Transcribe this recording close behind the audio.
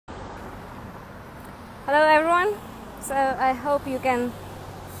Hello everyone, so I hope you can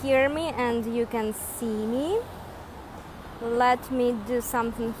hear me and you can see me. Let me do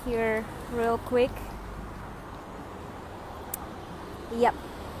something here real quick. Yep.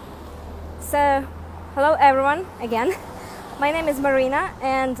 So, hello everyone again. My name is Marina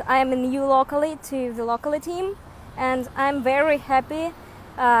and I am new locally to the locally team, and I'm very happy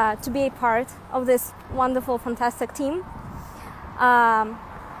to be a part of this wonderful, fantastic team.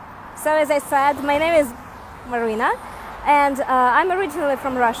 So as I said, my name is Marina and I'm originally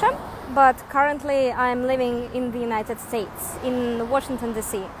from Russia, but currently I'm living in the United States, in Washington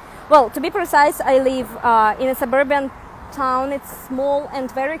DC. Well, to be precise, I live in a suburban town. It's small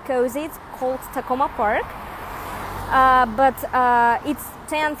and very cozy. It's called Tacoma Park, but it's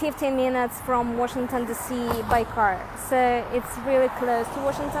 10-15 minutes from Washington DC by car, so it's really close to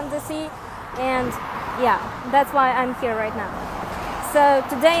Washington DC, and yeah, that's why I'm here right now. So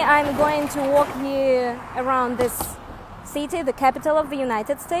today I'm going to walk you around this city, the capital of the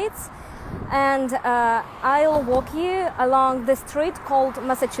United States, and I'll walk you along the street called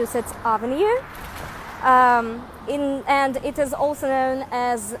Massachusetts Avenue, and it is also known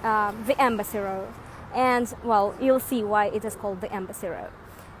as the Embassy Road. And well, you'll see why it is called the Embassy Road.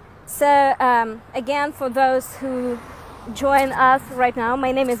 So again, for those who join us right now,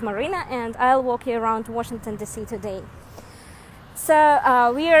 my name is Marina and I'll walk you around Washington DC today. So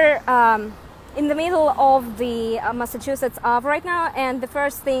we are in the middle of the Massachusetts Ave right now, and the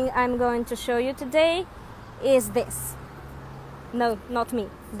first thing I'm going to show you today is this. No, not me,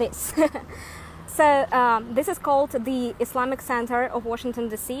 this. So this is called the Islamic Center of Washington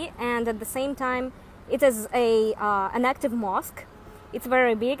DC, and at the same time it is an active mosque. It's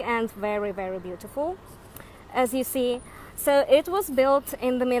very big and very, very beautiful, as you see. So it was built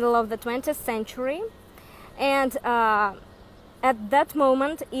in the middle of the 20th century, and at that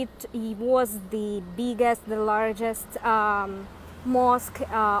moment it was the biggest, the largest mosque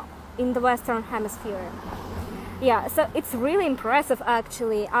in the Western Hemisphere. Yeah, so it's really impressive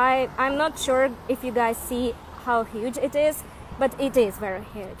actually. I'm not sure if you guys see how huge it is, but it is very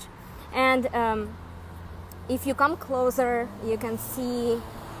huge. And if you come closer, you can see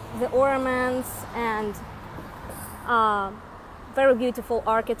the ornaments and very beautiful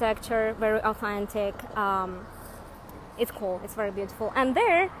architecture, very authentic. It's cool, it's very beautiful. And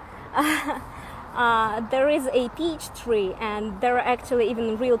there there is a peach tree, and there are actually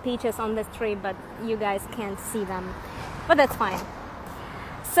even real peaches on this tree, but you guys can't see them, but that's fine.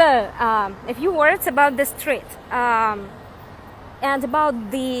 So a few words about the street and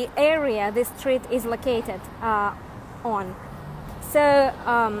about the area this street is located on. So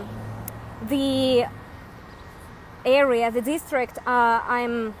the area, the district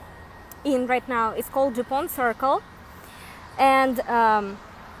I'm in right now is called Dupont Circle, and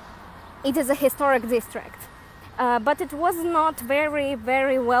it is a historic district, but it was not very,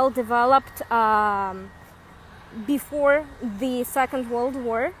 very well developed before the Second World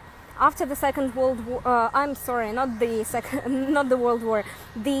War. After the Second World War, I'm sorry, not the World War,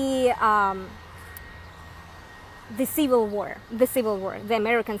 the Civil War, the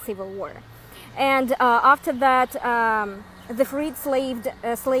American Civil War. And after that, the freed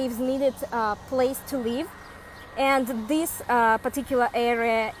slaves needed a place to live, and this particular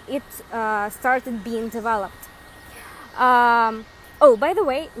area, it started being developed. Oh, by the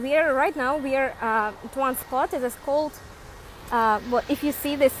way, we are at one spot. It is called, well, if you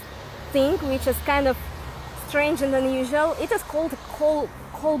see this thing, which is kind of strange and unusual, it is called a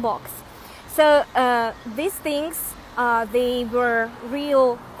coal box. So these things, they were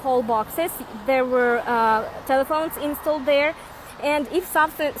real coal boxes. There were telephones installed there, and if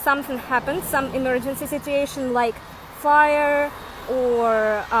something happened, some emergency situation like fire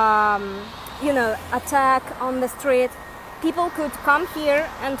or attack on the street, people could come here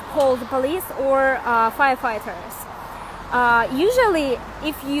and call the police or firefighters. Usually,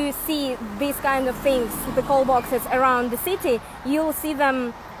 if you see these kind of things, the call boxes around the city, you'll see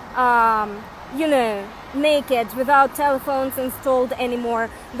them, naked, without telephones installed anymore.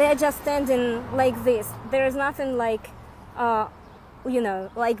 They're just standing like this. There is nothing like,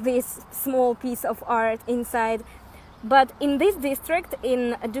 like this small piece of art inside. But in this district,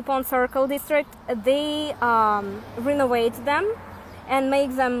 in Dupont Circle district, they renovate them and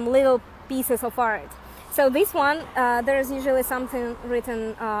make them little pieces of art. So this one, there is usually something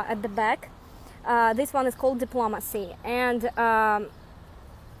written at the back. This one is called Diplomacy, and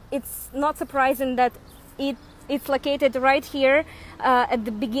it's not surprising that it's located right here at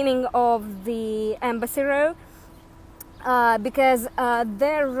the beginning of the Embassy Row, because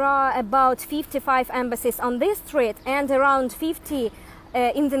there are about 55 embassies on this street and around 50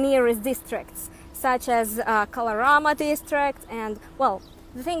 in the nearest districts. such as Colorama district. And well,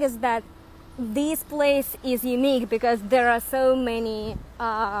 the thing is that this place is unique because there are so many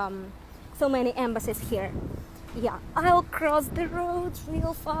embassies here. Yeah, I'll cross the road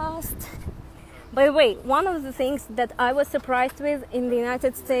real fast. By the way, one of the things that I was surprised with in the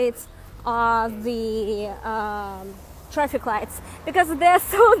United States are the traffic lights, because they're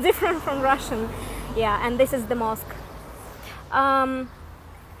so different from Russian. Yeah, and this is the mosque.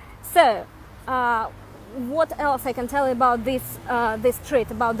 What else I can tell you about this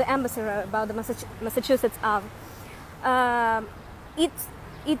street, about the Embassy Road, about the Massachusetts Ave?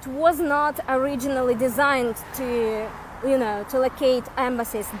 It was not originally designed to, to locate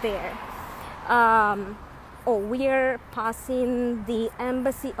embassies there. We're passing the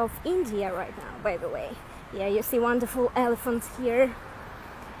Embassy of India right now, by the way. Yeah, you see wonderful elephants here.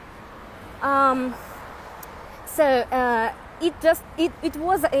 It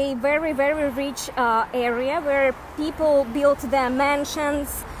was a very, very rich area where people built their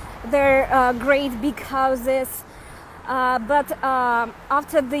mansions, their great big houses. But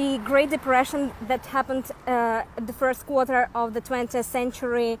after the Great Depression that happened the first quarter of the 20th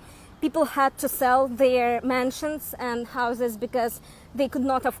century, people had to sell their mansions and houses because they could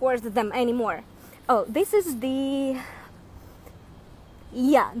not afford them anymore. Oh, this is the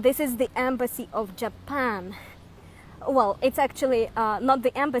Embassy of Japan. Well, it's actually not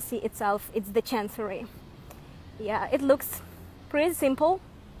the embassy itself, it's the chancery. Yeah, it looks pretty simple,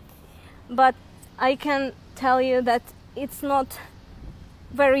 but I can tell you that it's not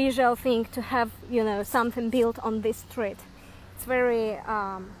very usual thing to have, something built on this street. It's very,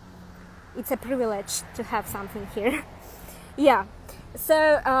 it's a privilege to have something here. Yeah. So,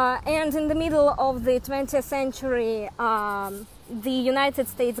 and in the middle of the 20th century, the United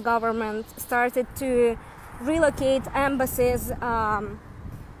States government started to relocate embassies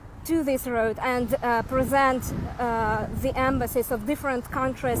to this road and present the embassies of different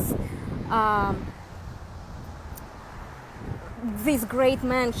countries these great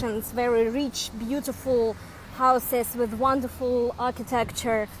mansions, very rich, beautiful houses with wonderful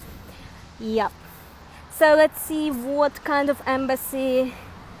architecture. Yep. So let's see what kind of embassy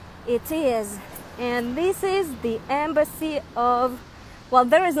it is. And this is the Embassy of... Well,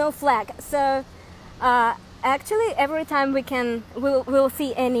 there is no flag. So actually, every time we'll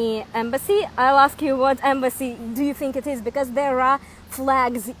see any embassy, I'll ask you what embassy do you think it is, because there are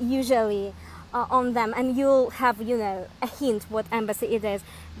flags usually on them, and you'll have, a hint what embassy it is.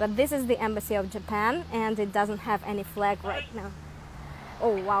 But this is the Embassy of Japan, and it doesn't have any flag right now.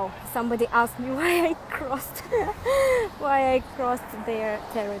 Oh wow, somebody asked me why I crossed their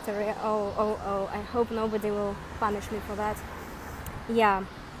territory. Oh, I hope nobody will punish me for that. Yeah.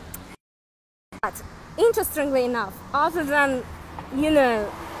 But interestingly enough, other than,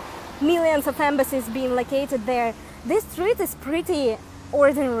 millions of embassies being located there, this street is pretty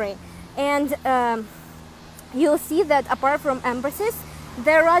ordinary. And you'll see that apart from embassies,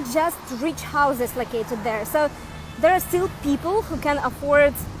 there are just rich houses located there. So there are still people who can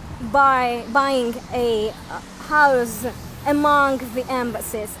afford buying a house among the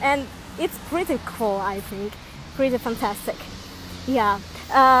embassies. And it's pretty cool, I think. Pretty fantastic. Yeah.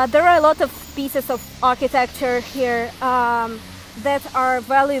 There are a lot of pieces of architecture here that are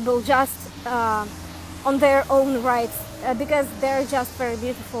valuable just on their own rights, because they're just very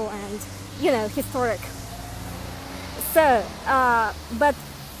beautiful and, historic. So, but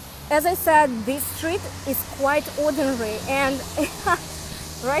as I said, this street is quite ordinary, and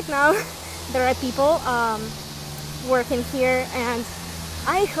right now there are people working here, and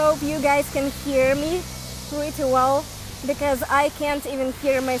I hope you guys can hear me pretty well, because I can't even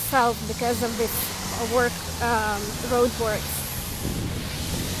hear myself because of this road works.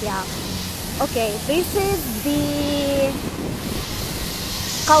 Yeah. Okay, this is the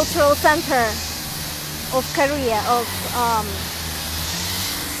cultural center of Korea, of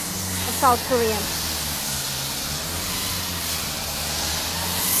South Korea.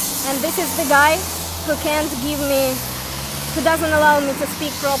 And this is the guy who who doesn't allow me to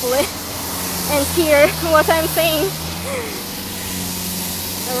speak properly and hear what I'm saying.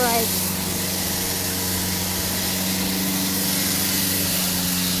 Alright.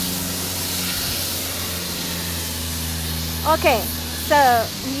 Okay, so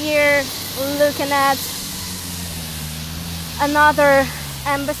we're looking at another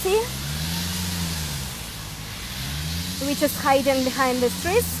embassy, which is hiding behind the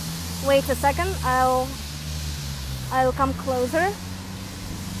trees. Wait a second, I'll come closer.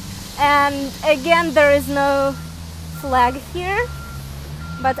 And again, there is no flag here,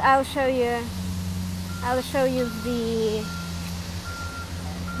 but I'll show you the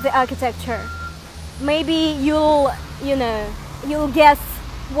architecture. maybe you'll guess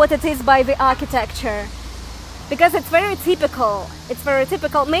what it is by the architecture, because it's very typical. It's very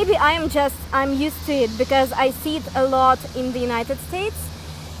typical. Maybe I'm used to it because I see it a lot in the United States,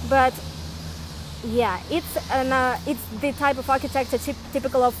 but yeah, it's the type of architecture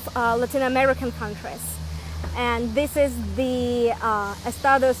typical of Latin American countries. And this is the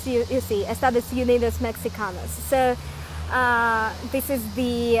Estados Unidos Mexicanos. So this is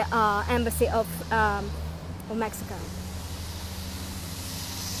the embassy of Mexico.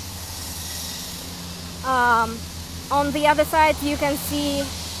 On the other side, you can see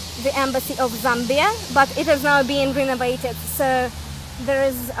the embassy of Zambia, but it is now being renovated. So there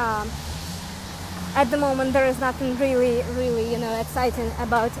is, at the moment, there is nothing really, exciting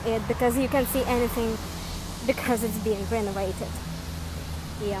about it, because you can see anything because it's being renovated.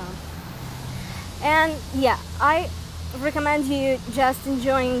 Yeah. And yeah, I recommend you just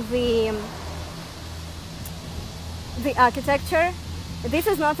enjoying the architecture. This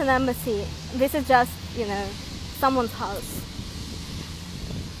is not an embassy. This is just, someone's house.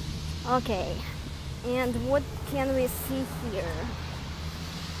 Okay. And what can we see here?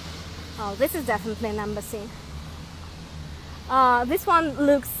 Oh, this is definitely an embassy. This one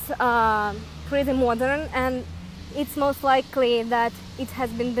looks pretty modern, and it's most likely that it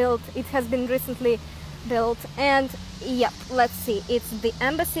has been recently built. And yep, let's see, it's the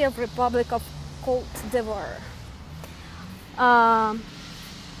embassy of Republic of Cote d'Ivoire.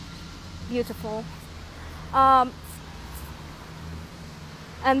 Beautiful. And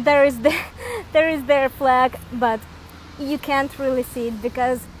there is their flag, but you can't really see it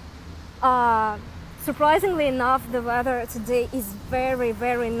because surprisingly enough, the weather today is very,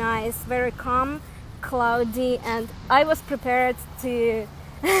 very nice, very calm, cloudy, and I was prepared to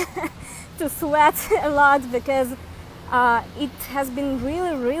to sweat a lot because it has been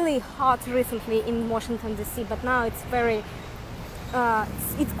really, really hot recently in Washington DC, but now it's very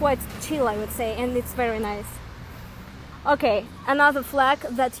it's quite chill, I would say, and it's very nice. Okay, another flag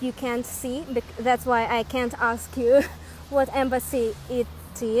that you can't see, that's why I can't ask you what embassy it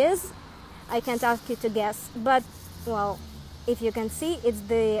is. I can't ask you to guess, but well, if you can see, it's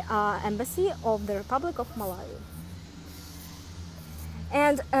the embassy of the Republic of Malawi.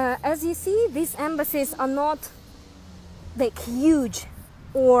 And as you see, these embassies are not like huge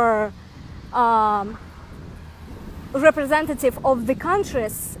or representative of the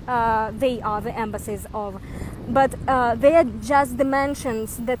countries they are the embassies of, but they are just the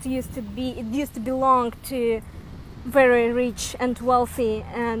mansions that used to belong to very rich and wealthy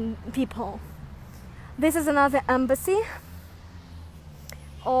people. This is another embassy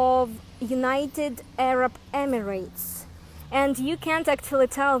of United Arab Emirates, and you can't actually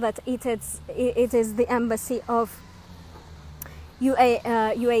tell that it is the embassy of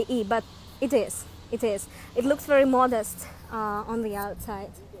UAE, but it is. It looks very modest on the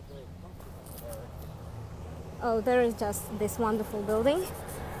outside. Oh, there is just this wonderful building,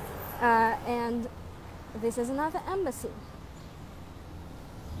 and this is another embassy.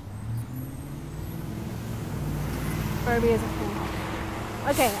 Very beautiful.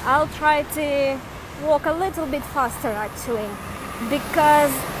 Okay, I'll try to walk a little bit faster actually,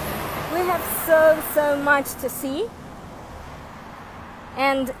 because we have so much to see,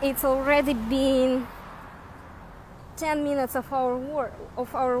 and it's already been 10 minutes of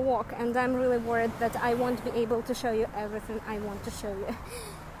our walk, and I'm really worried that I won't be able to show you everything I want to show you.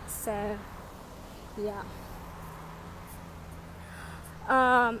 So yeah,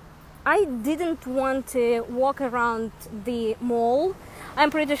 I didn't want to walk around the mall. I'm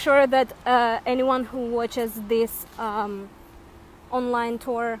pretty sure that anyone who watches this online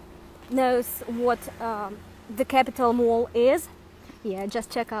tour knows what the Capitol Mall is. Yeah, just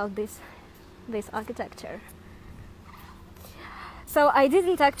check out this architecture. So I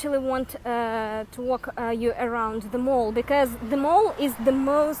didn't actually want to walk you around the mall, because the mall is the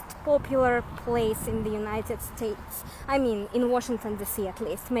most popular place in the United States. I mean, in Washington DC at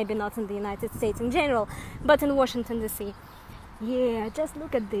least, maybe not in the United States in general, but in Washington DC. Yeah, just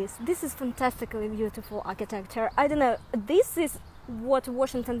look at this. This is fantastically beautiful architecture. I don't know, this is what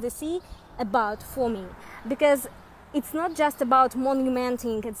Washington DC about for me, because it's not just about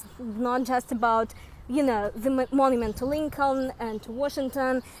monumenting, it's not just about, you know, the monument to Lincoln and to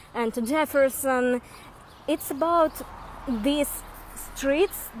Washington and to Jefferson. It's about these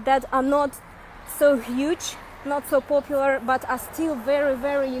streets that are not so huge, not so popular, but are still very,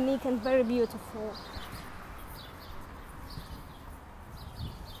 very unique and very beautiful.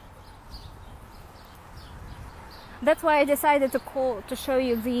 That's why I decided to show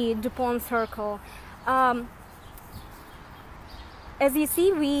you the Dupont Circle. As you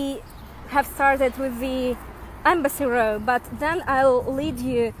see, we have started with the Embassy Row, but then I'll lead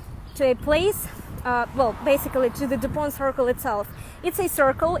you to a place, well, basically to the Dupont Circle itself. It's a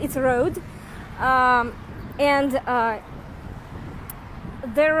circle, it's a road, and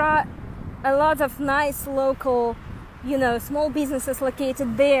there are a lot of nice local, you know, small businesses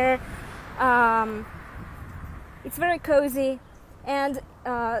located there. It's very cozy, and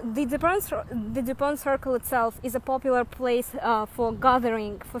the Dupont Circle itself is a popular place for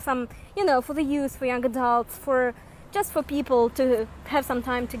gathering, for some, you know, for the youth, for young adults, for just for people to have some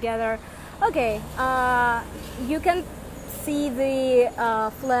time together. Okay, you can see the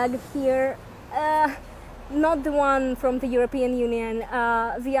flag here, not the one from the European Union,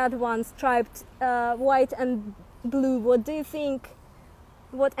 the other one striped white and blue. What do you think?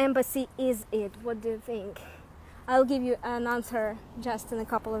 What embassy is it? What do you think? I'll give you an answer just in a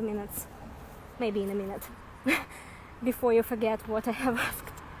couple of minutes, maybe in a minute, before you forget what I have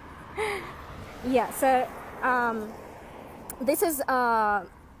asked. Yeah, so this is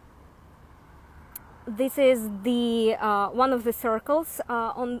the one of the circles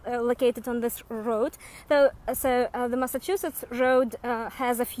located on this road. So the Massachusetts road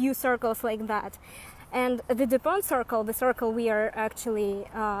has a few circles like that, and the Dupont Circle, the circle we are actually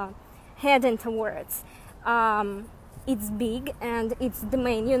heading towards, it's big and it's the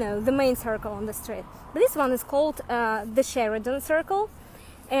main, you know, the main circle on the street. This one is called the Sheridan Circle,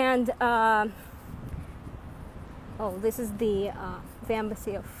 and oh, this is the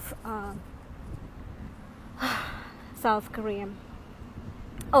embassy of South Korea.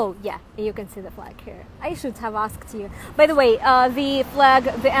 Oh yeah, you can see the flag here. I should have asked you. By the way, the flag,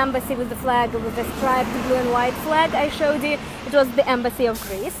 the embassy with the flag with the striped blue and white flag I showed you, it was the embassy of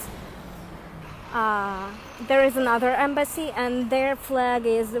Greece. There is another embassy and their flag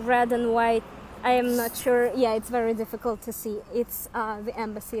is red and white. I am not sure. Yeah, it's very difficult to see. It's the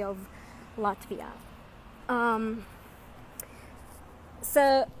embassy of Latvia.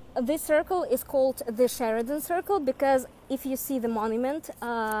 So this circle is called the Sheridan Circle because if you see the monument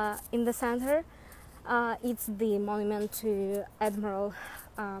in the center, it's the monument to Admiral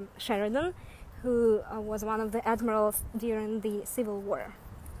Sheridan, who was one of the admirals during the Civil War.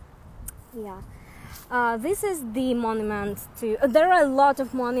 Yeah. This is the monument to... there are a lot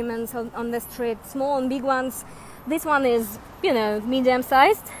of monuments on the street, small and big ones. This one is, you know,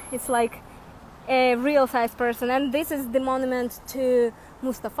 medium-sized. It's like a real-sized person. And this is the monument to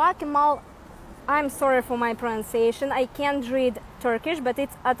Mustafa Kemal. I'm sorry for my pronunciation. I can't read Turkish, but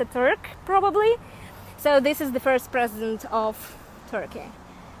it's Ataturk, probably. So this is the first president of Turkey.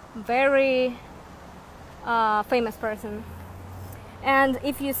 Very famous person. And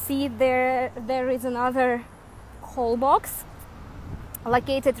if you see there is another call box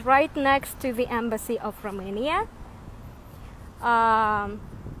located right next to the embassy of Romania.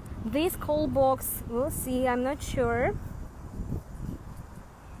 This call box, we'll see, I'm not sure.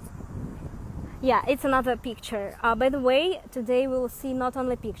 Yeah, it's another picture. By the way, today we'll see not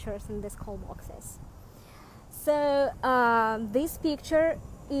only pictures in these call boxes. So this picture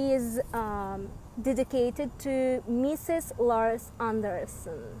is dedicated to Mrs. Lars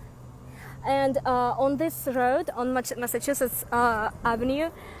Anderson. And on this road, on Massachusetts Avenue,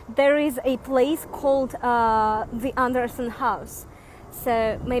 there is a place called the Anderson House.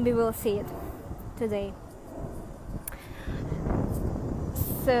 So maybe we'll see it today.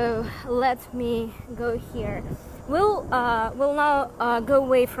 So let me go here. We'll now go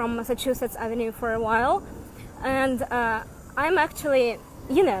away from Massachusetts Avenue for a while, and I'm actually,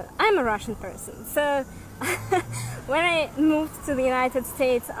 you know, I'm a Russian person. So when I moved to the United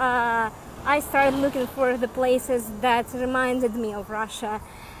States, I started looking for the places that reminded me of Russia,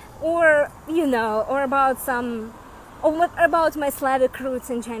 or you know, or about my Slavic roots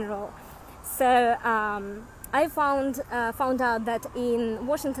in general. So I found out that in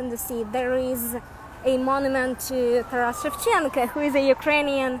Washington D.C. there is a monument to Taras Shevchenko, who is a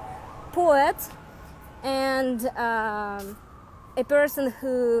Ukrainian poet and a person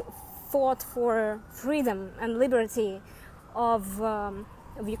who fought for freedom and liberty of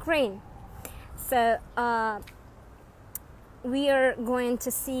Ukraine. So we are going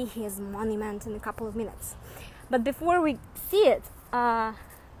to see his monument in a couple of minutes. But before we see it, I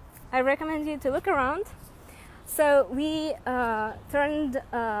recommend you to look around. So we turned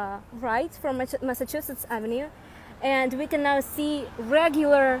right from Massachusetts Avenue, and we can now see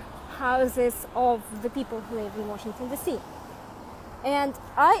regular houses of the people who live in Washington D.C. And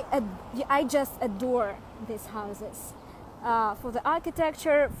I just adore these houses for the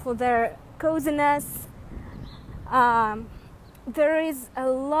architecture, for their coziness. There are a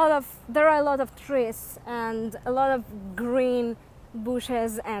lot of trees and a lot of green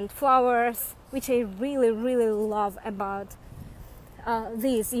bushes and flowers, which I really, really love about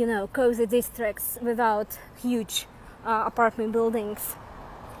these, you know, cozy districts without huge apartment buildings.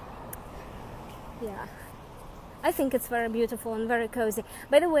 Yeah, I think it's very beautiful and very cozy.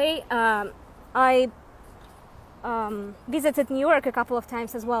 By the way, I visited New York a couple of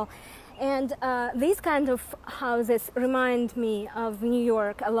times as well, and these kind of houses remind me of New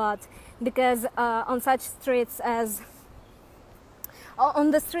York a lot, because on such streets as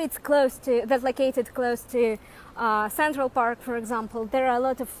on the streets close to that, located close to Central Park, for example, there are a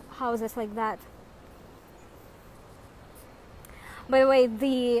lot of houses like that. By the way,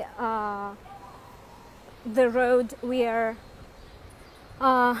 the road we are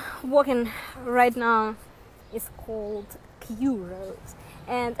walking right now is called Q Road,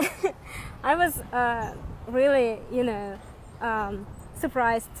 and I was really, you know,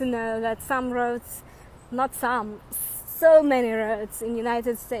 surprised to know that some roads, not some, so many roads in the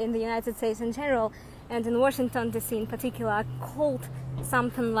United States in general, and in Washington DC in particular, are called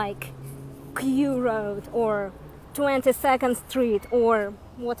something like Q Road or 22nd Street or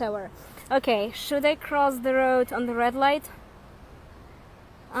whatever. Okay, should I cross the road on the red light?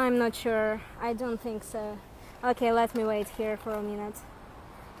 I'm not sure. I don't think so. Okay, let me wait here for a minute.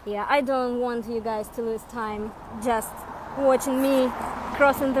 Yeah, I don't want you guys to lose time just watching me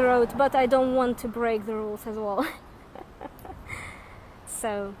crossing the road, but I don't want to break the rules as well.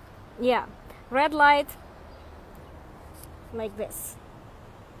 So, yeah, red light, like this.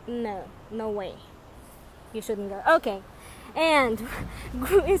 No way. You shouldn't go. Okay, and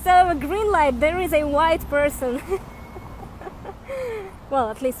instead of a green light, there is a white person. Well,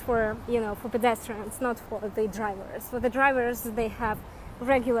 at least for, you know, for pedestrians, not for the drivers. For the drivers, they have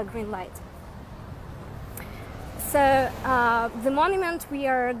regular green light. So the monument we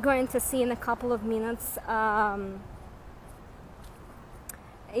are going to see in a couple of minutes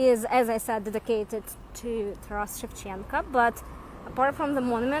is, as I said, dedicated to Taras Shevchenko. But apart from the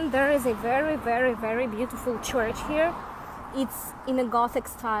monument, there is a very, very, very beautiful church here. It's in a Gothic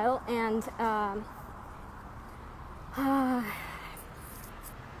style, and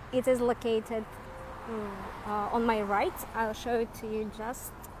it is located on my right. I'll show it to you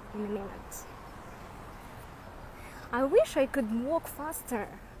just in a minute. I wish I could walk faster.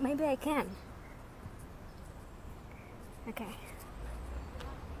 Maybe I can. Okay.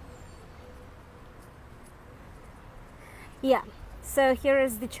 Yeah, so here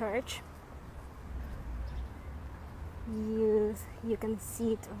is the church. You can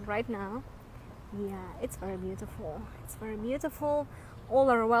see it right now. Yeah, it's very beautiful. It's very beautiful. All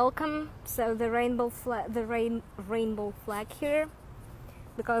are welcome. So the rainbow flag here,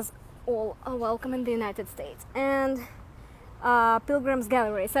 because all are welcome in the United States. And Pilgrims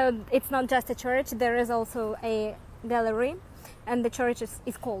Gallery. So it's not just a church. There is also a gallery, and the church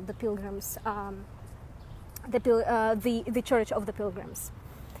is called the Pilgrims. The Church of the Pilgrims.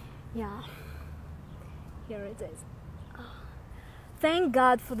 Yeah, here it is. Thank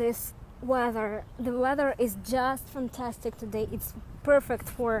God for this weather. The weather is just fantastic today. It's perfect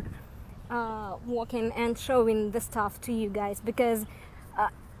for walking and showing the stuff to you guys, because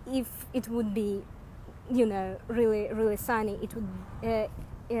if it would be, you know, really sunny, it would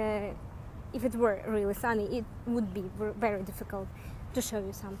if it were really sunny, it would be very difficult to show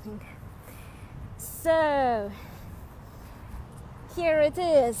you something. So here it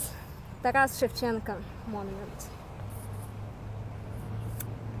is, Taras Shevchenko monument.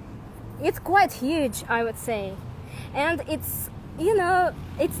 It's quite huge, I would say, and it's, you know,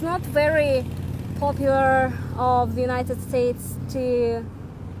 it's not very popular of the United States to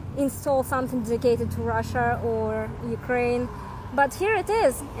install something dedicated to Russia or Ukraine, but here it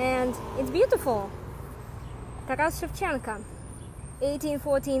is, and it's beautiful. Taras Shevchenko,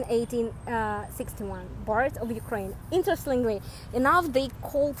 1814-1861, Bard of Ukraine. Interestingly enough, they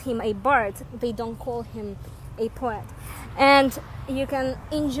called him a bard, they don't call him a poet. And you can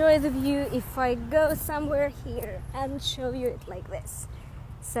enjoy the view if I go somewhere here and show you it like this.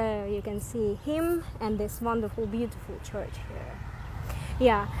 So you can see him and this wonderful, beautiful church here.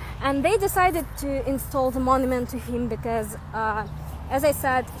 Yeah, and they decided to install the monument to him because, as I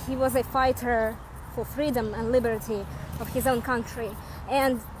said, he was a fighter for freedom and liberty of his own country.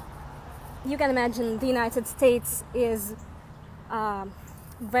 And you can imagine the United States is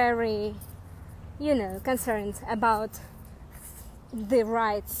very, you know, concerned about the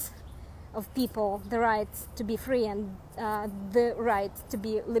rights of people, the right to be free and the right to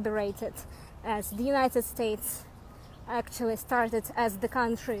be liberated, as the United States actually started as the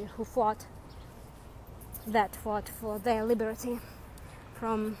country who fought for their liberty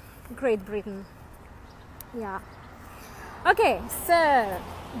from Great Britain. Yeah. Okay, so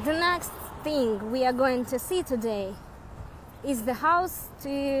the next thing we are going to see today is the house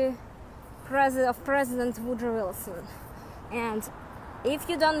of President Woodrow Wilson. And if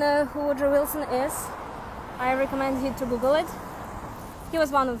you don't know who Woodrow Wilson is, I recommend you to Google it. He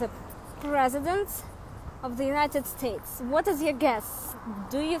was one of the presidents of the United States. What is your guess?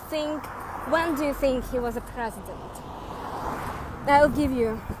 When do you think he was a president? I'll give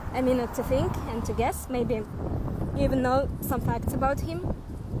you a minute to think and to guess. Maybe you even know some facts about him.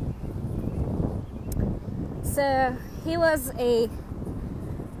 So he was a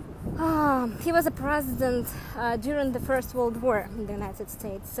president during the First World War in the United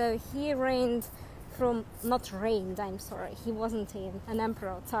States. So he reigned he wasn't an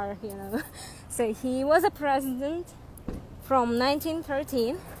emperor, Tsar, So he was a president from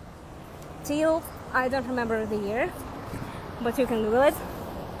 1913 till, I don't remember the year, but you can Google it.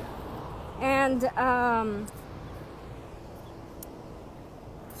 And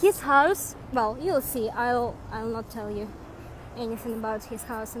his house, well, you'll see. I'll not tell you anything about his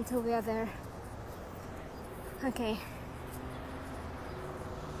house until we are there. Okay.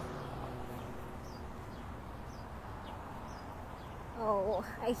 Oh,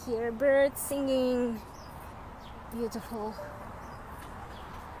 I hear birds singing. Beautiful.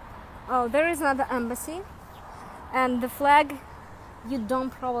 Oh, there is another embassy. And the flag, you don't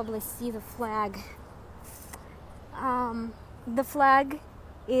probably see the flag. The flag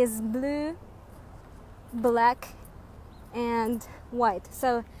is blue, black, and white.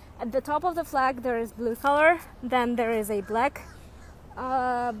 So at the top of the flag there is blue color, then there is a black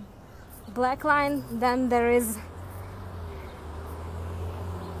line, then there is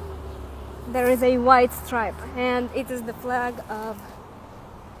a white stripe, and it is the flag of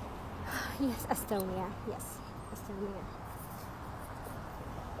Estonia.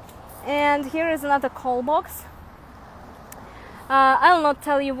 And here is another call box. I'll not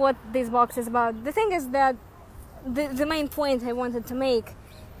tell you what this box is about. The thing is that the main point I wanted to make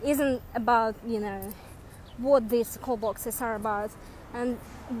isn't about what these call boxes are about, and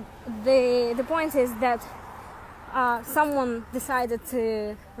the point is that someone decided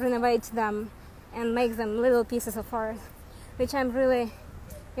to renovate them and make them little pieces of art, which I'm really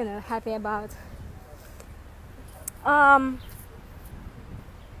happy about.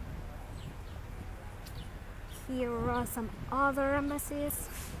 Here are some other embassies.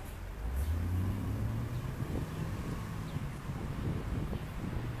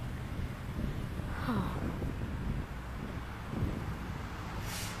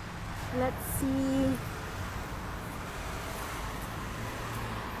 Let's see.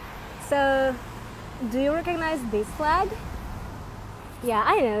 So, do you recognize this flag? Yeah,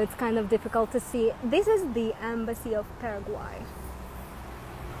 I know it's kind of difficult to see. This is the embassy of Paraguay.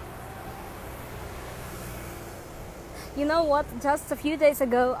 You know what? Just a few days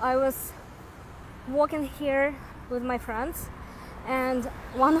ago, I was walking here with my friends, and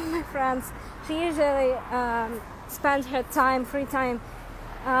one of my friends, she usually spends her free time,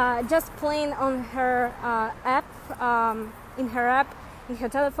 just playing on her in her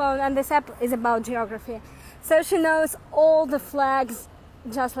telephone, and this app is about geography. So she knows all the flags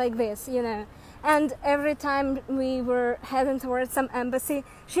just like this, And every time we were heading towards some embassy,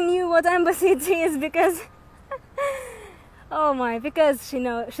 she knew what embassy it is because because she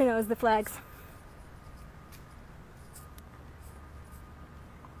knows the flags.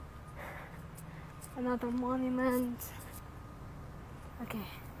 Another monument. Okay.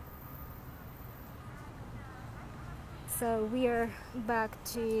 So we are back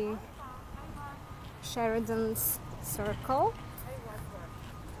to Sheridan's Circle,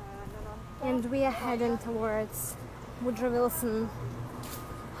 and we are heading towards Woodrow Wilson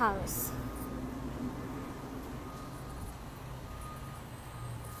House.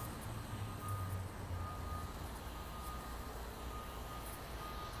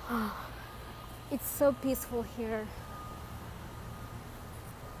 It's so peaceful here.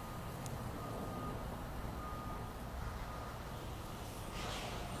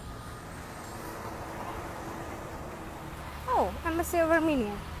 Oh, Embassy of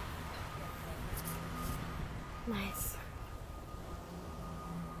Armenia. Nice.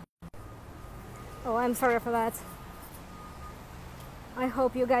 Oh, I'm sorry for that. I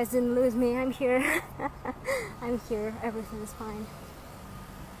hope you guys didn't lose me. I'm here. I'm here. Everything is fine.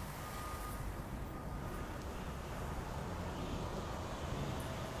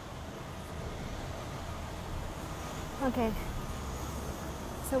 Okay.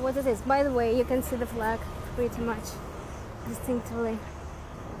 So what it is? By the way, you can see the flag pretty much distinctly.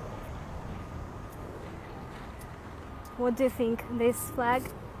 What do you think? This flag?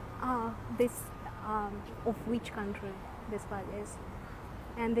 Of which country this flag is.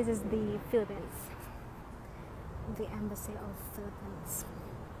 And this is the Philippines, the embassy of Philippines.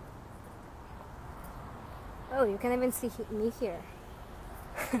 Oh, you can even see me here.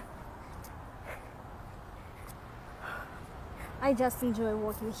 I just enjoy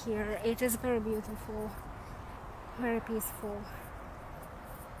walking here. It is very beautiful, very peaceful.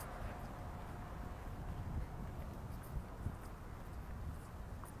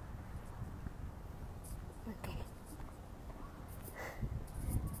 Okay.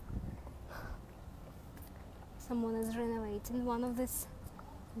 Someone is renovating one of these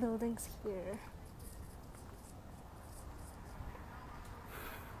buildings here.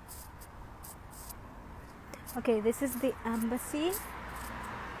 Okay, this is the embassy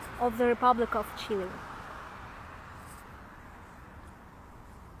of the Republic of Chile.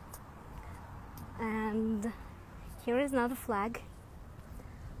 And here is another flag.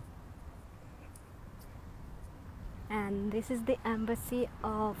 And this is the embassy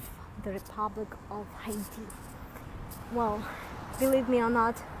of the Republic of Haiti. Well, believe me or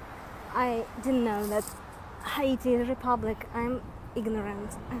not, I didn't know that Haiti is a republic. I'm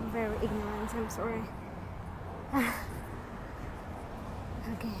ignorant. I'm very ignorant. I'm sorry.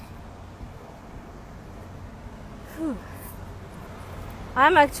 Okay. Whew.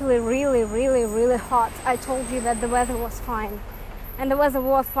 I'm actually really hot. I told you that the weather was fine, and the weather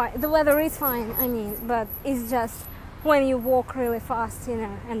was fine. The weather is fine, I mean, but it's just when you walk really fast, you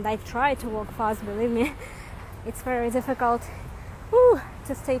know, and I try to walk fast, believe me, it's very difficult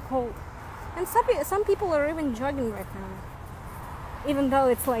to stay cold. And some people are even jogging right now, even though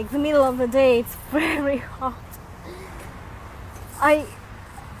it's like the middle of the day. It's very hot. I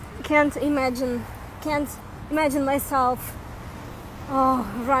can't imagine myself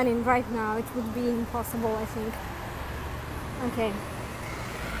running right now. It would be impossible, I think. Okay,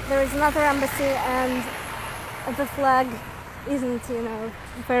 there is another embassy, and the flag isn't, you know,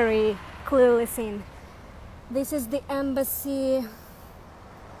 very clearly seen. This is the embassy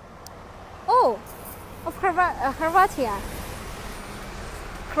of Croatia.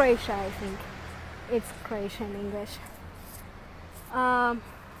 Croatia, I think. It's Croatian in English.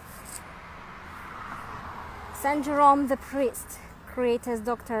 Saint Jerome the priest, Creator's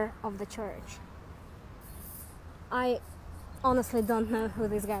doctor of the church. I honestly don't know who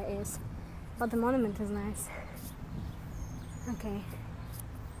this guy is, but the monument is nice. Okay.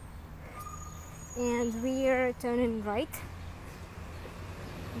 And we are turning right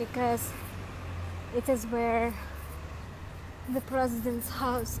because it is where the president's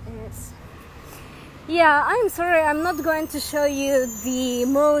house is. Yeah, I'm sorry, I'm not going to show you the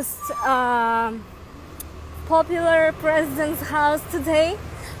most popular president's house today,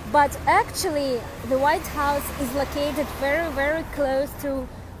 but actually the White House is located very close to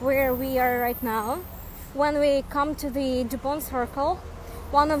where we are right now. When we come to the Dupont Circle,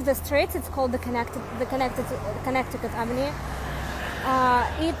 one of the streets, it's called the Connecticut Avenue,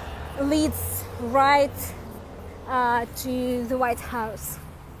 it leads right to the White House.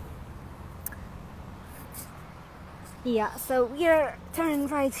 Yeah, so we are turning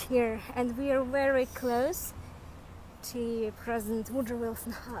right here, and we are very close to President Woodrow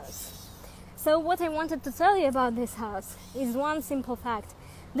Wilson House. So what I wanted to tell you about this house is one simple fact.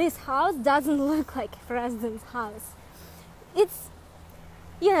 This house doesn't look like a president's house. It's,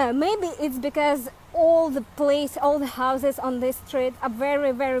 you know, maybe it's because all the houses on this street are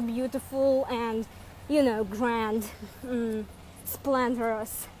very beautiful and, you know, grand,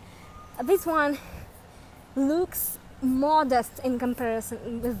 splendorous. This one looks modest in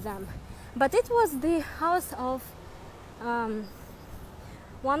comparison with them, but it was the house of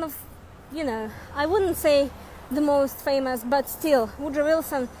one of, you know, I wouldn't say the most famous, but still, Woodrow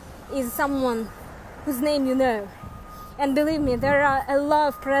Wilson is someone whose name you know. And believe me, there were a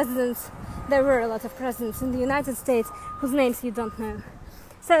lot of presidents in the United States whose names you don't know.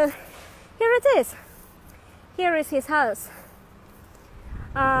 So here it is. Here is his house.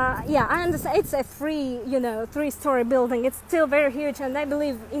 Yeah, I understand it's a three-story building. It's still very huge, and I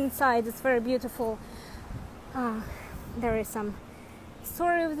believe inside it's very beautiful. There is some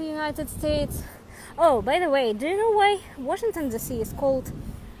story of the United States. Oh, by the way, do you know why Washington DC is called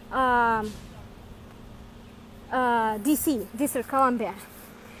DC, District Columbia?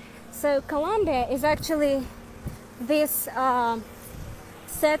 So Columbia is actually this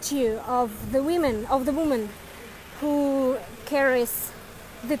statue of the woman who carries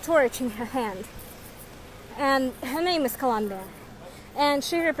the torch in her hand, and her name is Columbia, and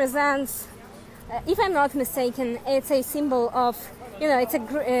she represents, if I'm not mistaken, it's a symbol of, you know,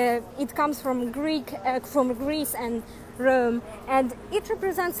 it comes from Greece and Rome, and it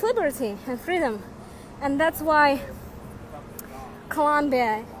represents liberty and freedom, and that's why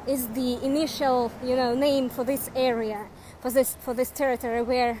Columbia is the initial, name for this area, for this territory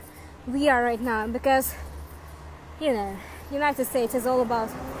where we are right now, because United States is all about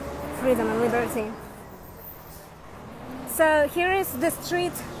freedom and liberty. So here is the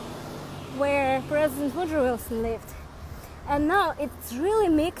street where President Woodrow Wilson lived, and now it's really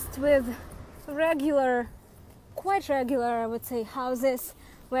mixed with quite regular, I would say, houses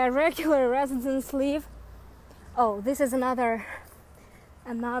where regular residents live. Oh, this is another.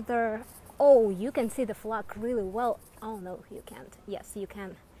 Oh, you can see the flag really well. Oh no, you can't. Yes, you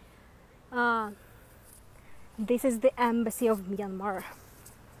can. This is the embassy of Myanmar.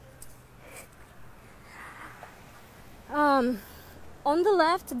 On the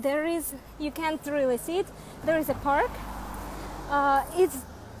left, you can't really see it. There is a park.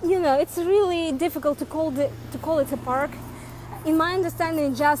 It's really difficult to call it a park. In my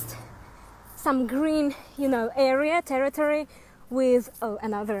understanding, just some green, territory with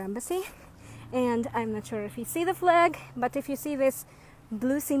another embassy. And I'm not sure if you see the flag, but if you see this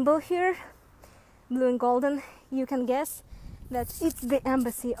blue symbol here, blue and golden, you can guess that it's the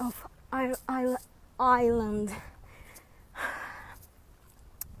embassy of Ireland.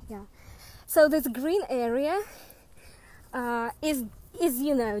 Yeah. So this green area is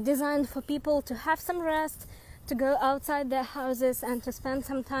designed for people to have some rest, to go outside their houses and to spend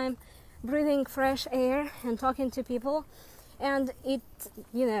some time breathing fresh air and talking to people. And it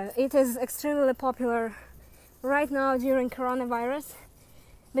is extremely popular right now during coronavirus,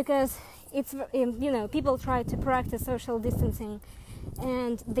 because it's people try to practice social distancing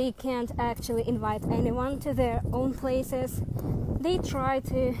and they can't actually invite anyone to their own places. They try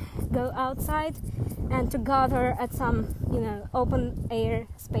to go outside and to gather at some open air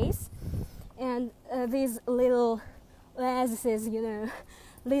space, and these little oases,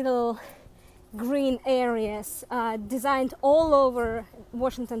 little green areas designed all over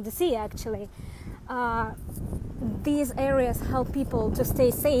Washington DC, actually. These areas help people to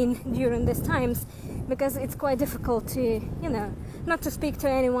stay sane during these times, because it's quite difficult to not to speak to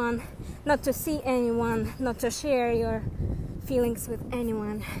anyone, not to see anyone, not to share your feelings with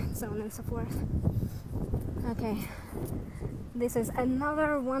anyone, so on and so forth. Okay, this is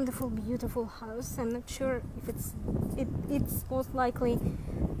another wonderful, beautiful house. I'm not sure if it's most likely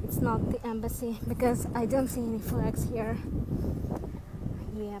it's not the embassy, because I don't see any flags here.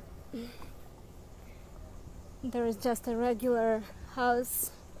 Yep. There is just a regular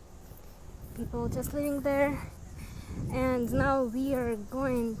house, people just living there. And now we are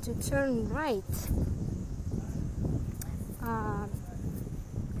going to turn right.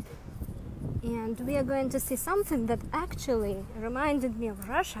 And we are going to see something that actually reminded me of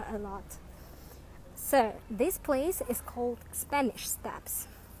Russia a lot. So this place is called Spanish Steps.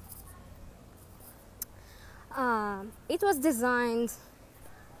 It was designed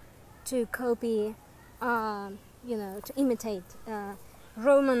to copy, to imitate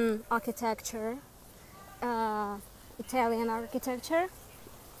Roman architecture, Italian architecture.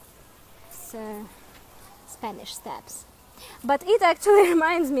 So Spanish Steps. But it actually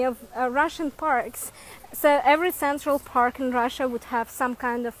reminds me of Russian parks. So every central park in Russia would have some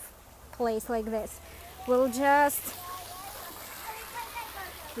kind of place like this. We'll just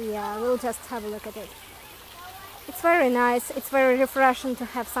have a look at it. It's very nice. It's very refreshing to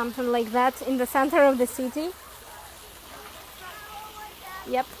have something like that in the center of the city.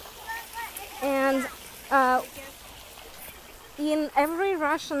 Yep. And in every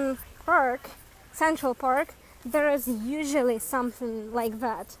Russian park, central park, there is usually something like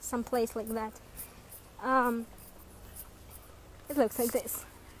that, some place like that. It looks like this.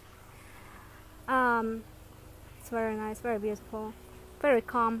 It's very nice, very beautiful, very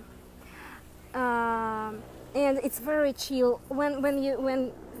calm, and it's very chill. When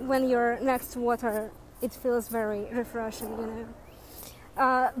you're next to water, it feels very refreshing.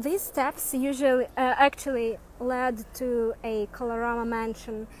 These steps usually actually led to a Colorama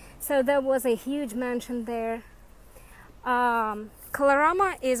mansion. So there was a huge mansion there.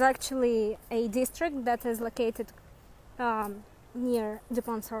 Colorama is actually a district that is located near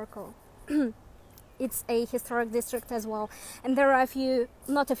Dupont Circle. It's a historic district as well, and there are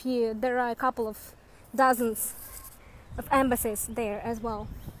there are a couple of dozens of embassies there as well.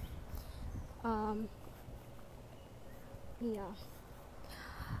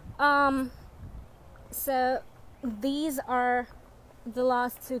 So these are the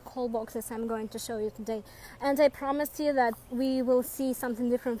last two call boxes I'm going to show you today, and I promised you that we will see something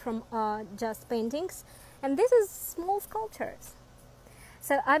different from just paintings, and this is small sculptures.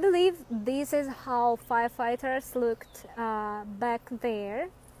 So I believe this is how firefighters looked back there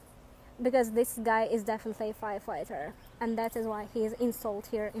because this guy is definitely a firefighter, and that is why he is installed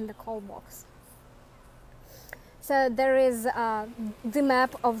here in the coal box. So there is the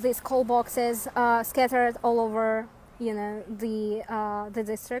map of these coal boxes scattered all over, you know, the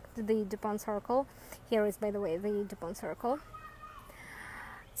district, the Dupont Circle. Here is, by the way, the Dupont Circle.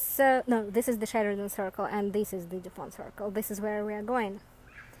 So no, this is the Sheridan Circle, and this is the Dupont Circle. This is where we are going.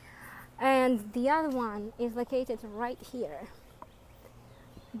 And the other one is located right here.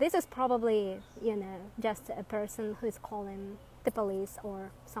 This is probably, you know, just a person who is calling the police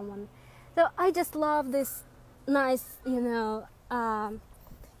or someone. So I just love this nice, you know,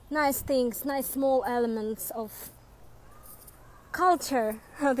 nice things, nice small elements of culture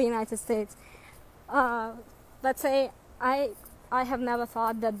of the United States. Let's say I have never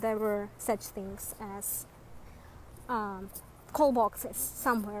thought that there were such things as coal boxes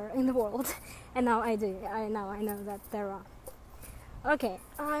somewhere in the world, and now I do. I know that there are. Okay,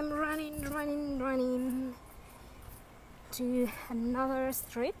 I'm running to another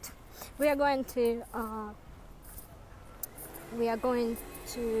street. We are going to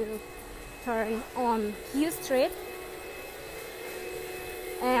turn on Hugh Street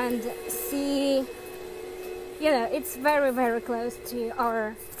and see, you know, it's very, very close to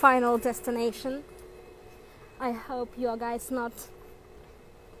our final destination. I hope you guys not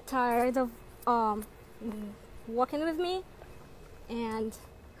tired of walking with me. And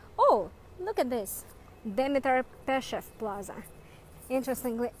oh, look at this, Dimitar Peshev Plaza.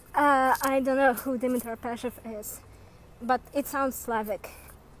 Interestingly, I don't know who Dimitar Peshev is, but it sounds Slavic,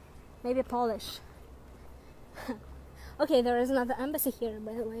 maybe Polish. Okay, there is another embassy here,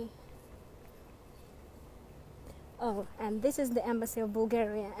 by the way. Oh, and this is the embassy of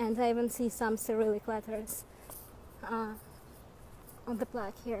Bulgaria, and I even see some Cyrillic letters on the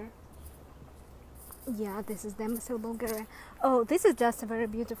plaque here. Yeah, this is the embassy of Bulgaria. Oh, this is just a very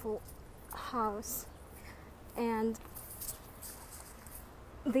beautiful house. And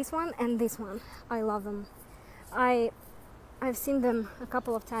this one and this one, I love them. I've seen them a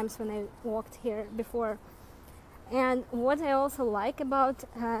couple of times when I walked here before. And what I also like about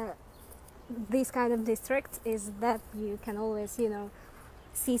these kind of districts is that you can always, you know,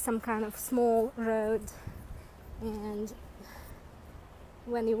 see some kind of small road, and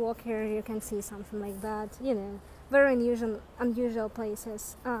when you walk here you can see something like that, you know, very unusual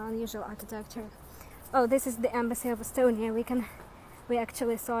places, unusual architecture. Oh, this is the embassy of Estonia. We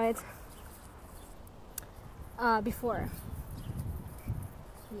actually saw it before.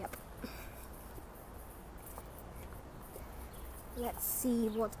 Yep. Let's see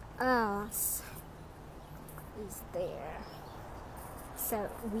what else is there. So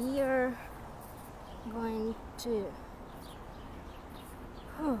we are going to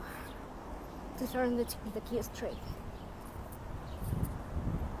turn the key straight.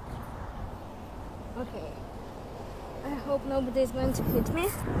 Okay. I hope nobody is going to hit me.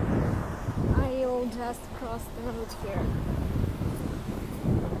 I'll just cross the road here.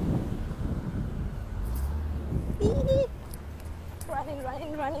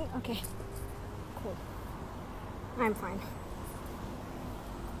 Running. Okay. Cool. I'm fine.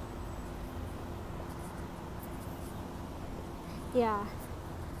 Yeah.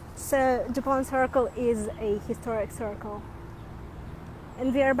 So Dupont Circle is a historic circle.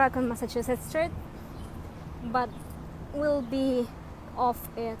 And we are back on Massachusetts Street, but we'll be off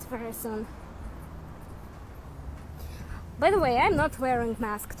it very soon. By the way, I'm not wearing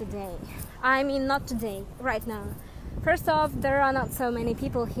mask today. I mean, not today, right now. First off, there are not so many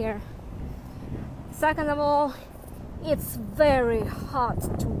people here. Second of all, it's very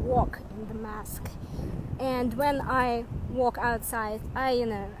hot to walk in the mask. And when I walk outside, I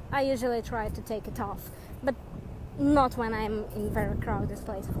usually try to take it off, but not when I'm in a very crowded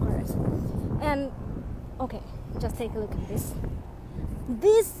place, of course. And okay, just take a look at this.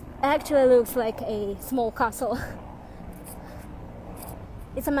 This actually looks like a small castle.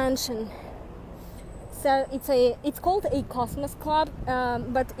 It's a mansion. So it's called a Cosmos Club,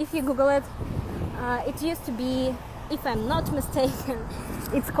 but if you Google it, it used to be, if I'm not mistaken,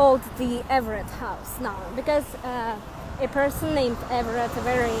 it's called the Everett House now, because a person named Everett,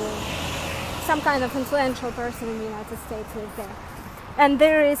 some kind of influential person in the United States, lived there. And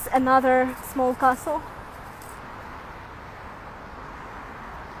there is another small castle,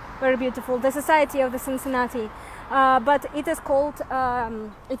 very beautiful, the Society of the Cincinnati. But it is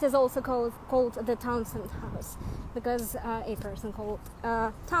also called the Townsend House, because a person called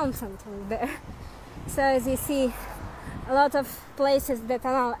Townsend lived there. So as you see, a lot of places that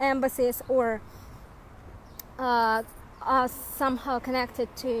are now embassies or are somehow connected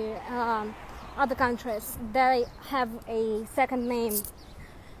to other countries, they have a second name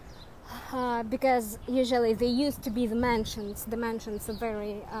because usually they used to be the mansions. The mansions are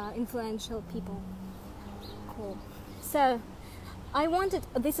very influential people. Cool. So I wanted,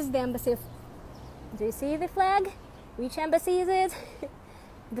 this is the embassy of, do you see the flag? Which embassy is it?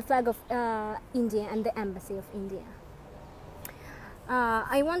 The flag of India and the embassy of India.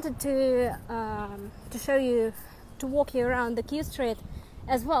 I wanted to show you, to walk you around the Q Street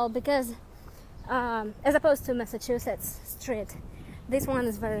as well, because as opposed to Massachusetts Street, this one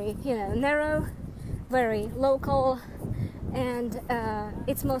is very, narrow, very local, and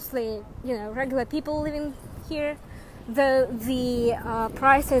it's mostly, regular people living here, though the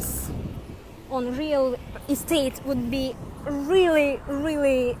prices on real estate would be really,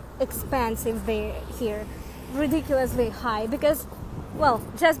 really expensive there here, ridiculously high, because, well,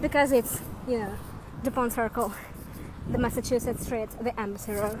 just because it's, Dupont Circle, the Massachusetts Street, the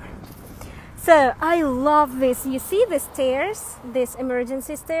Embassy Row. So I love this. You see the stairs, these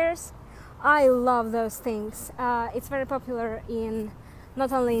emergency stairs? I love those things. It's very popular in,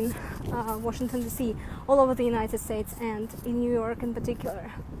 not only in Washington DC, all over the United States and in New York in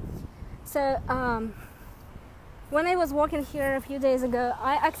particular. So when I was walking here a few days ago,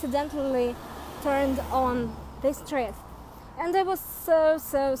 I accidentally turned on this street, and I was so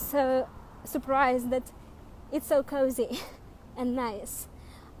surprised that it's so cozy and nice.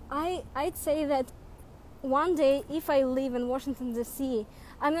 I'd say that one day, if I live in Washington DC,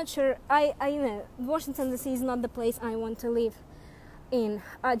 I'm not sure, Washington DC is not the place I want to live in,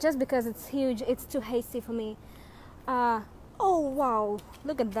 just because it's huge, it's too hasty for me. Oh wow,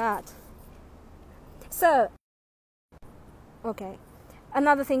 look at that. So, okay,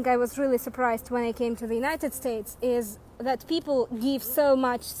 another thing I was really surprised when I came to the United States is that people give so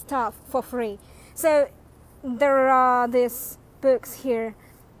much stuff for free. So there are these books here,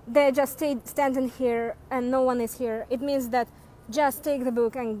 they're just standing here and no one is here. It means that just take the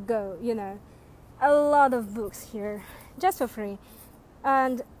book and go, a lot of books here just for free,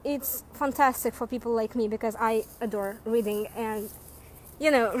 and it's fantastic for people like me because I adore reading, and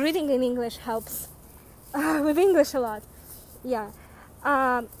reading in English helps with English a lot.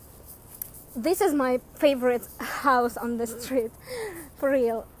 This is my favorite house on the street, for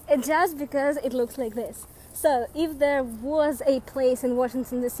real, just because it looks like this. So if there was a place in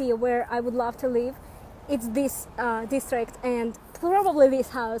Washington DC where I would love to live, it's this district, and probably this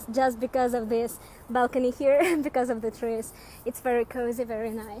house, just because of this balcony here, because of the trees. It's very cozy, very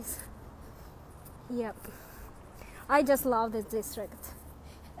nice. Yep, I just love this district.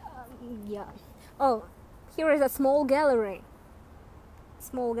 Oh, here is a small gallery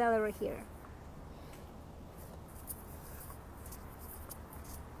here.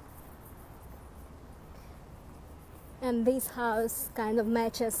 And this house kind of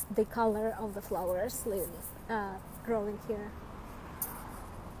matches the color of the flowers growing here.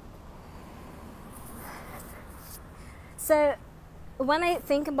 So when I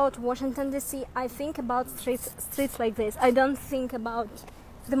think about Washington DC, I think about streets like this. I don't think about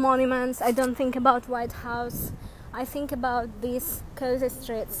the monuments, I don't think about White House. I think about these cozy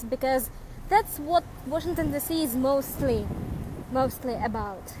streets, because that's what Washington DC is mostly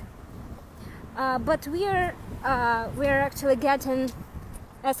about. But we are actually getting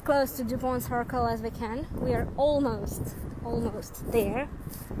as close to Dupont Circle as we can. We are almost there.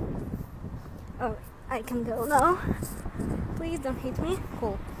 Oh, I can go now. Please don't hit me.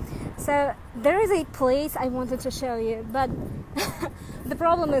 Cool. So there is a place I wanted to show you, but the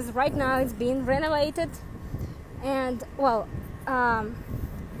problem is right now it's being renovated, and well,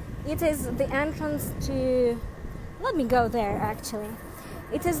 it is the entrance to. Let me go there actually.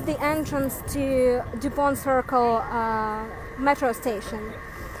 It is the entrance to Dupont Circle metro station,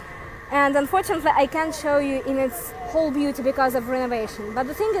 and unfortunately I can't show you in its whole beauty because of renovation. But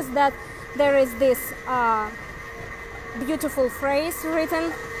the thing is that there is this beautiful phrase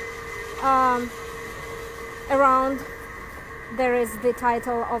written around. There is the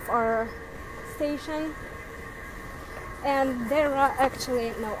title of our station, and there are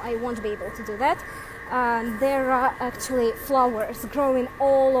actually, no, I won't be able to do that. There are actually flowers growing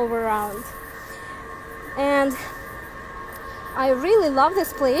all over around, and I really love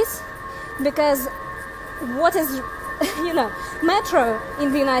this place because what is, metro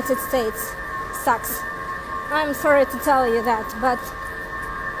in the United States sucks. I'm sorry to tell you that, but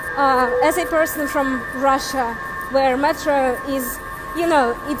as a person from Russia, where metro is,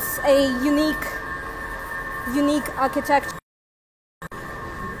 it's a unique architecture.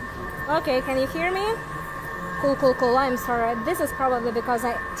 Okay, can you hear me? Cool. I'm sorry. This is probably because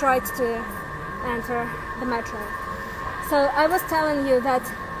I tried to enter the metro. So I was telling you that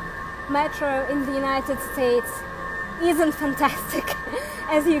metro in the United States isn't fantastic,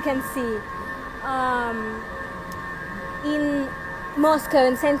 as you can see. In Moscow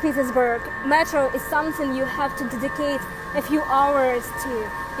and St. Petersburg, metro is something you have to dedicate a few hours to.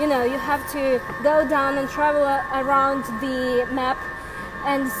 You know, you have to go down and travel around the map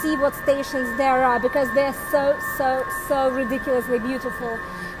and see what stations there are, because they're so ridiculously beautiful.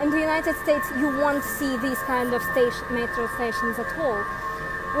 In the United States, you won't see these kind of metro stations at all.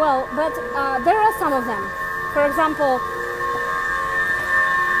 Well, but there are some of them. For example,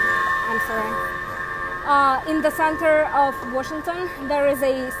 I'm sorry. In the center of Washington, there is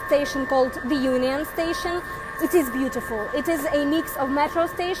a station called the Union Station. It is beautiful. It is a mix of metro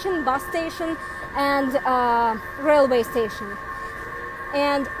station, bus station, and railway station.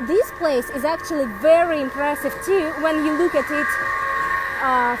 And this place is actually very impressive too when you look at it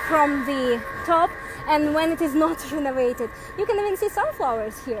from the top and when it is not renovated. You can even see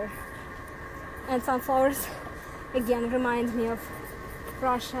sunflowers here. And sunflowers again remind me of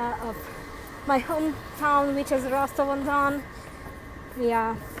Russia, of my hometown, which is Rostov-on-Don.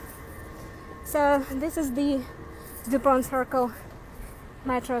 Yeah. So this is the Dupont Circle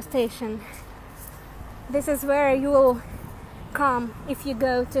metro station. This is where you will come if you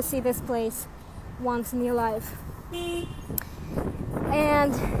go to see this place once in your life.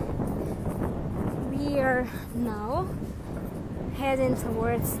 And we are now heading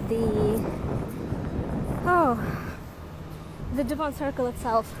towards the Dupont Circle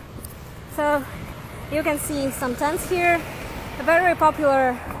itself. So you can see some tents here. A very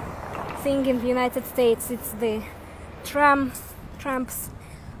popular thing in the United States, it's the tramps, tents,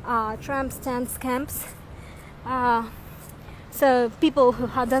 camps. So people who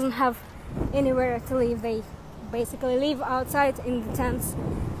doesn't have anywhere to live, they basically live outside in the tents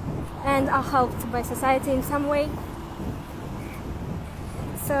and are helped by society in some way.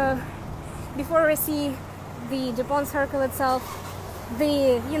 So before we see the Dupont Circle itself,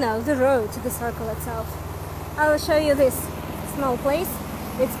 the road to the circle itself, I will show you this small place.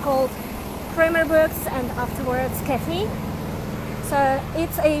 It's called Kramer Books and afterwards Cafe. So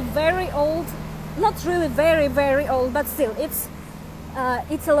it's a very old, not really very old, but still it's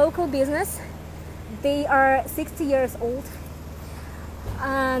a local business. They are 60 years old,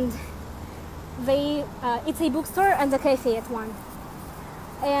 and it's a bookstore and a cafe at one.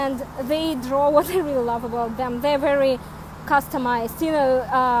 And they draw what I really love about them. They're very customized.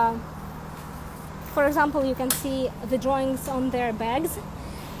 For example, you can see the drawings on their bags,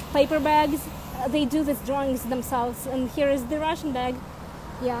 paper bags. They do these drawings themselves, and here is the Russian bag.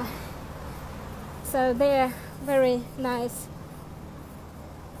 Yeah. So they're very nice.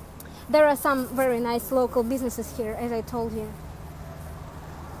 There are some very nice local businesses here, as I told you.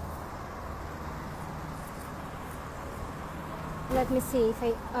 Let me see if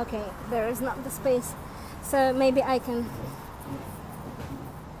okay, there is not the space. So maybe I can...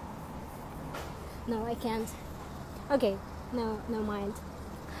 No, I can't. Okay, no mind.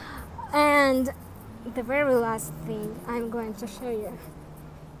 And the very last thing I'm going to show you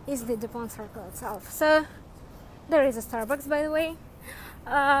is the Dupont Circle itself. So there is a Starbucks, by the way.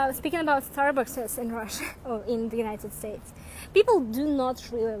 Speaking about Starbucks in Russia or in the United States, people do not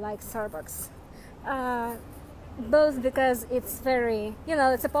really like Starbucks. Both because it's very,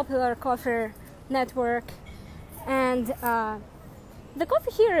 it's a popular coffee network, and the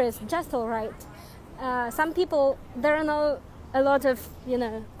coffee here is just alright. Some people, there are not a lot of,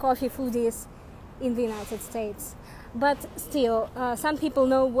 coffee foodies in the United States, but still, some people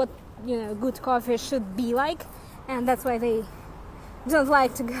know what, good coffee should be like, and that's why they don't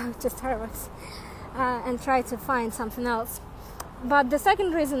like to go to Starbucks and try to find something else. But the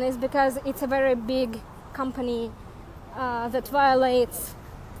second reason is because it's a very big company that violates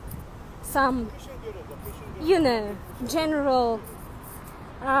some, general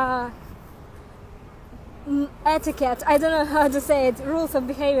etiquette. I don't know how to say it, rules of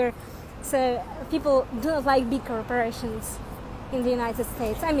behavior. So people do not like big corporations in the United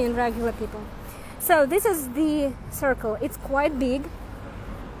States. I mean, regular people. So this is the circle. It's quite big,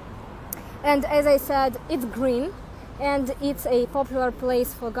 and as I said, it's green, and it's a popular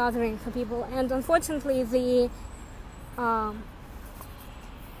place for gathering for people. And unfortunately, the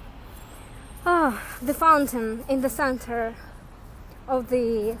fountain in the center of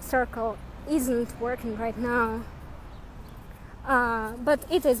the circle isn't working right now, but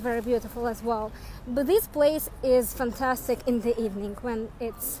it is very beautiful as well. But this place is fantastic in the evening when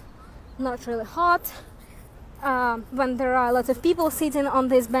it's not really hot, when there are a lot of people sitting on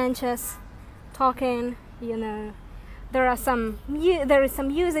these benches talking, there is some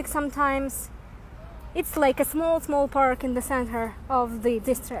music sometimes. It's like a small park in the center of the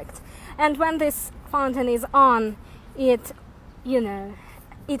district, and when this fountain is on, It,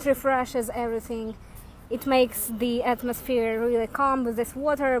 it refreshes everything. It makes the atmosphere really calm with this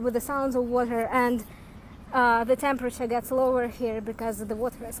water, with the sounds of water, and the temperature gets lower here because the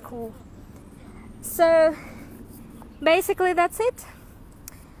water is cool. So basically that's it.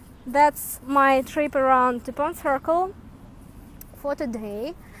 That's my trip around Dupont Circle for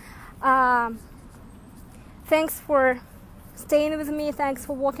today. Thanks for staying with me. Thanks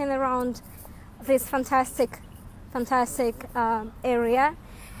for walking around this fantastic area.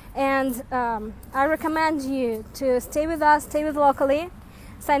 And I recommend you to stay with us, stay with Locally,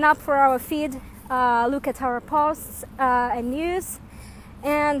 sign up for our feed, look at our posts and news.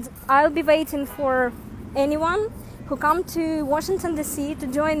 And I'll be waiting for anyone who come to Washington, D.C. to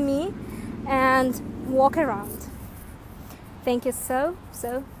join me and walk around. Thank you so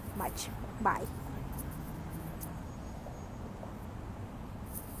much. Bye.